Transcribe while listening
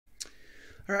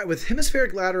All right, with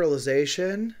hemispheric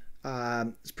lateralization,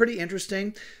 it's pretty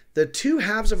interesting. The two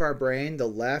halves of our brain, the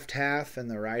left half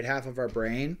and the right half of our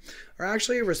brain, are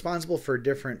actually responsible for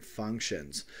different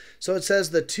functions. So it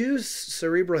says the two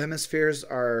cerebral hemispheres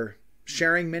are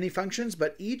sharing many functions,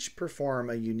 but each perform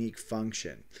a unique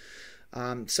function.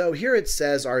 So here it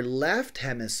says our left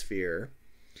hemisphere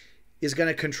is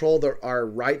going to control our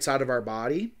right side of our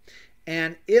body.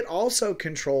 And it also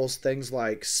controls things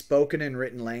like spoken and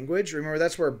written language. Remember,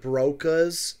 that's where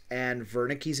Broca's and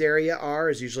Wernicke's area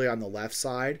is usually on the left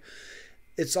side.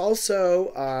 It's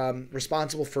also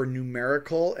responsible for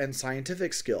numerical and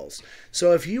scientific skills.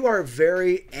 So if you are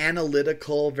very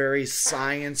analytical, very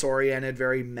science-oriented,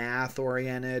 very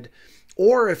math-oriented,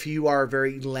 or if you are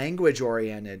very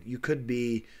language-oriented, you could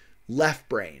be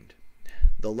left-brained.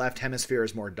 The left hemisphere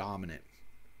is more dominant.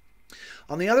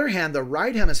 On the other hand, the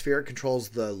right hemisphere controls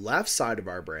the left side of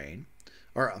our brain,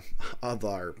 or of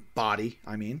our body,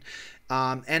 I mean,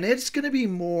 and it's going to be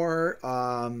more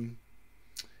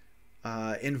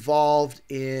involved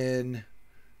in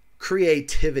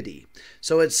creativity.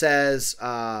 So it says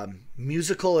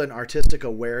musical and artistic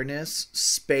awareness,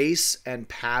 space and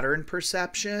pattern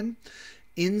perception,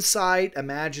 insight,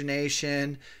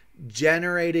 imagination,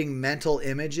 generating mental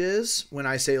images. When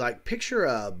I say, like, picture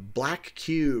a black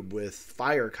cube with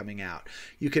fire coming out,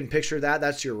 you can picture that.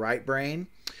 That's your right brain.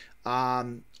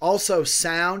 Also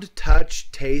sound,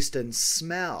 touch, taste, and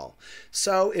smell.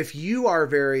 So if you are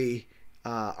very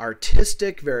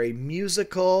artistic, very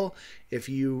musical, if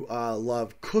you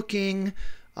love cooking,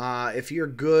 if you're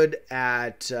good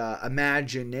at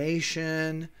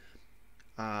imagination,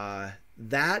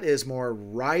 that is more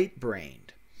right-brained.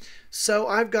 So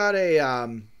I've got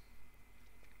a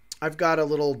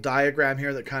little diagram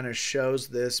here that kind of shows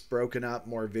this broken up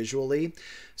more visually.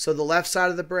 So the left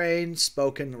side of the brain,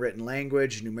 spoken, written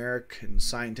language, numeric and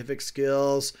scientific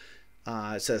skills.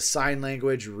 It says sign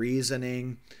language,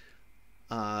 reasoning.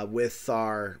 With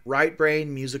our right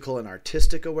brain, musical and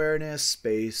artistic awareness,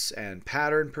 space and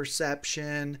pattern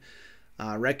perception,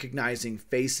 recognizing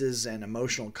faces and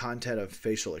emotional content of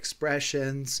facial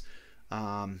expressions.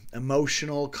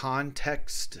 Emotional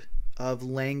context of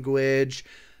language,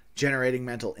 generating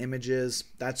mental images.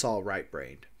 That's all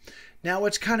right-brained. Now,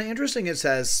 what's kind of interesting, it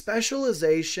says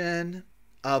specialization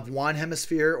of one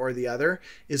hemisphere or the other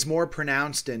is more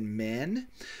pronounced in men.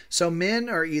 So men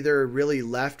are either really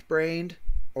left-brained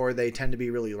or they tend to be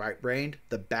really right-brained.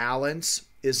 The balance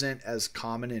isn't as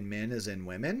common in men as in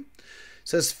women. It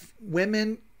says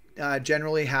women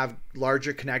generally have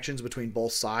larger connections between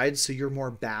both sides, so you're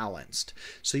more balanced.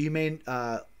 So you may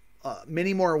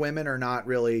many more women are not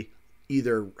really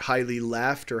either highly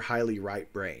left or highly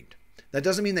right-brained. That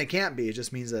doesn't mean they can't be. It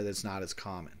just means that it's not as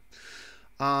common.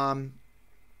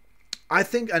 I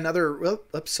think another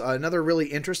really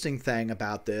interesting thing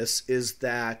about this is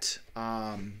that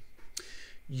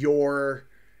you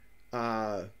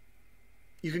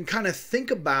can kind of think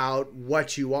about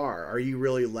what you are. Are you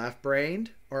really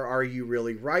left-brained or are you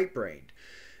really right-brained?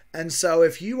 And so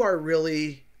if you are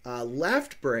really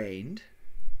left-brained,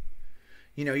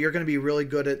 you're going to be really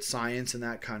good at science and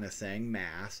that kind of thing,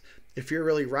 math. If you're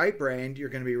really right-brained, you're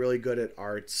going to be really good at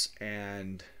arts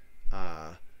and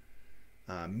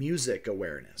music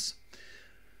awareness.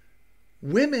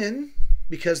 Women,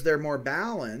 because they're more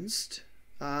balanced,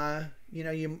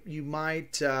 you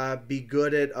might be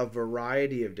good at a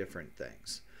variety of different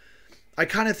things. I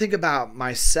kind of think about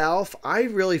myself. I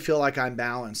really feel like I'm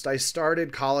balanced. I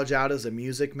started college out as a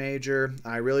music major.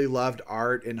 I really loved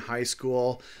art in high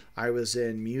school. I was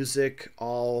in music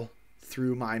all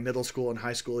through my middle school and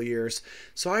high school years.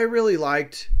 So I really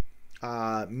liked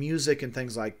music and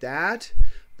things like that.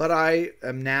 But I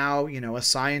am now, a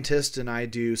scientist and I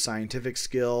do scientific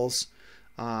skills.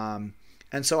 And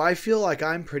so I feel like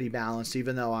I'm pretty balanced,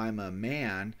 even though I'm a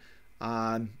man.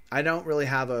 I don't really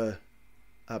have a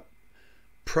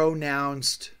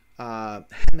pronounced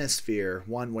hemisphere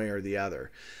one way or the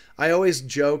other. I always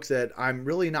joke that I'm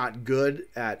really not good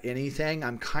at anything.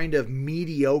 I'm kind of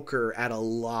mediocre at a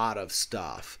lot of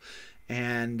stuff.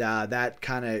 And that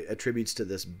kind of attributes to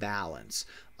this balance.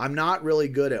 I'm not really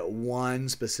good at one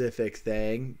specific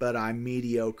thing, but I'm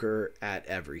mediocre at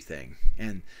everything.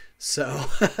 And so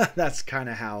that's kind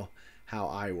of how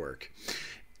I work.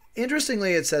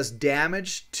 Interestingly, it says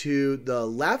damage to the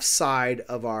left side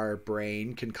of our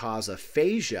brain can cause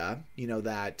aphasia,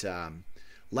 that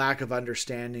lack of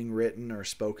understanding written or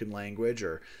spoken language,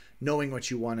 or knowing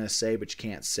what you want to say but you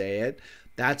can't say it.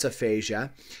 That's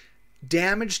aphasia.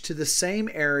 Damage to the same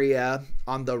area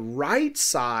on the right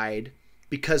side,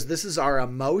 because this is our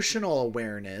emotional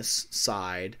awareness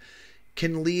side,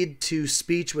 can lead to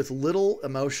speech with little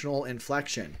emotional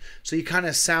inflection. So you kind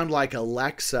of sound like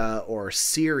Alexa or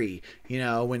Siri, you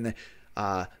know, when the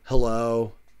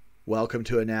hello, welcome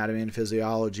to Anatomy and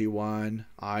Physiology 1.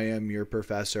 I am your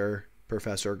professor,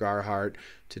 Professor Garhart.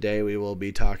 Today we will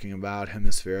be talking about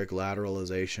hemispheric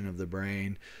lateralization of the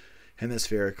brain.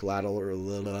 Hemispheric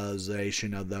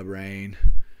lateralization of the brain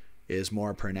is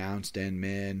more pronounced in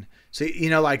men. So, you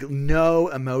know, like no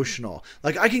emotional.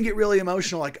 Like I can get really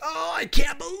emotional, like, oh, I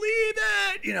can't believe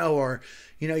it, you know, or,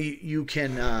 you know, you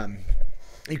can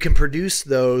produce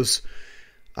those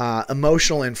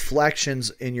emotional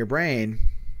inflections in your brain,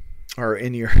 or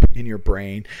in your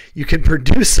brain. You can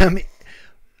produce them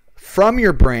from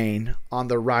your brain on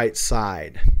the right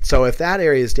side. So if that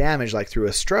area is damaged, like through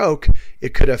a stroke,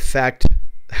 it could affect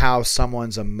how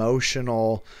someone's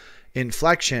emotional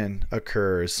inflection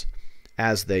occurs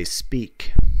as they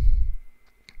speak.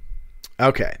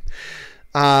 Okay.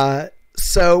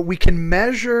 So we can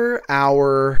measure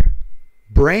our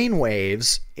brain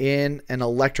waves in an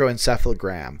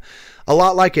electroencephalogram. A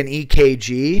lot like an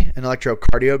EKG, an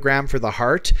electrocardiogram for the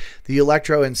heart, the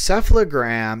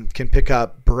electroencephalogram can pick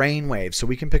up brain waves. So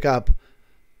we can pick up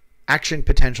action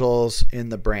potentials in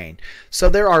the brain. So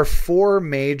there are 4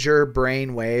 major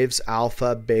brain waves: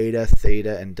 alpha, beta,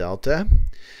 theta, and delta.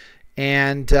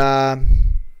 And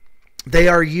they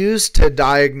are used to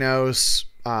diagnose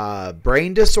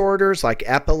brain disorders like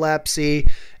epilepsy,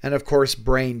 and of course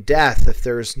brain death if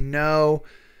there's no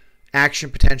action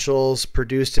potentials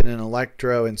produced in an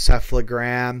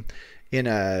electroencephalogram in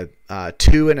a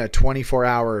 2 and a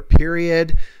 24-hour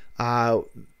period.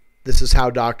 This is how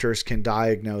doctors can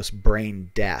diagnose brain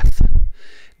death.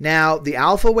 Now, the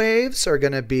alpha waves are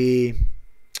going to be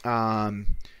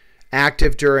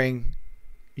active during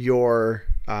your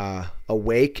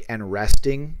awake and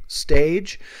resting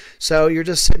stage. So you're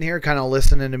just sitting here kind of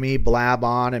listening to me blab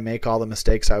on and make all the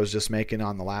mistakes I was just making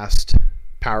on the last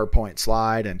PowerPoint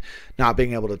slide and not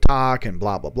being able to talk and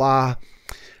blah, blah, blah.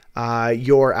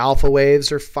 Your alpha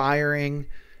waves are firing,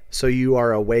 so you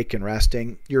are awake and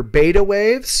resting. Your beta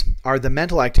waves are the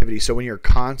mental activity. So when you're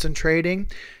concentrating,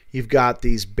 you've got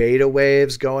these beta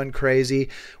waves going crazy.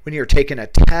 When you're taking a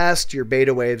test, your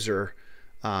beta waves are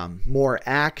more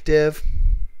active.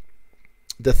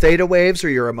 The theta waves are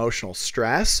your emotional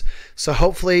stress. So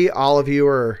hopefully all of you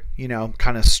are, you know,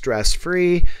 kind of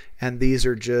stress-free, and these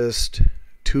are just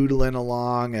tootling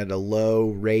along at a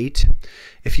low rate.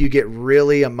 If you get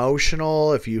really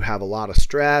emotional, if you have a lot of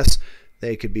stress,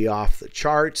 they could be off the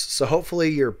charts. So hopefully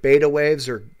your beta waves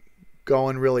are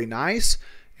going really nice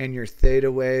and your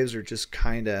theta waves are just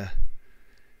kind of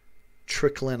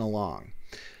trickling along.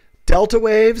 Delta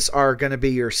waves are going to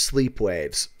be your sleep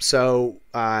waves. So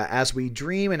as we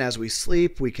dream and as we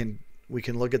sleep, we can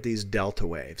look at these delta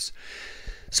waves.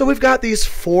 So we've got these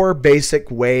 4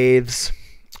 basic waves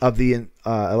of the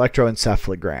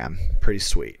electroencephalogram. Pretty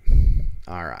sweet.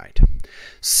 All right.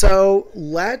 So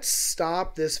let's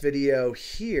stop this video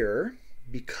here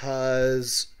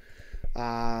because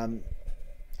I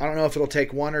don't know if it'll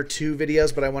take 1 or 2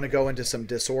 videos, but I want to go into some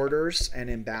disorders and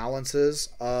imbalances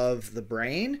of the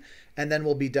brain, and then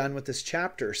we'll be done with this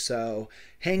chapter. So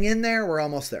hang in there. We're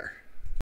almost there.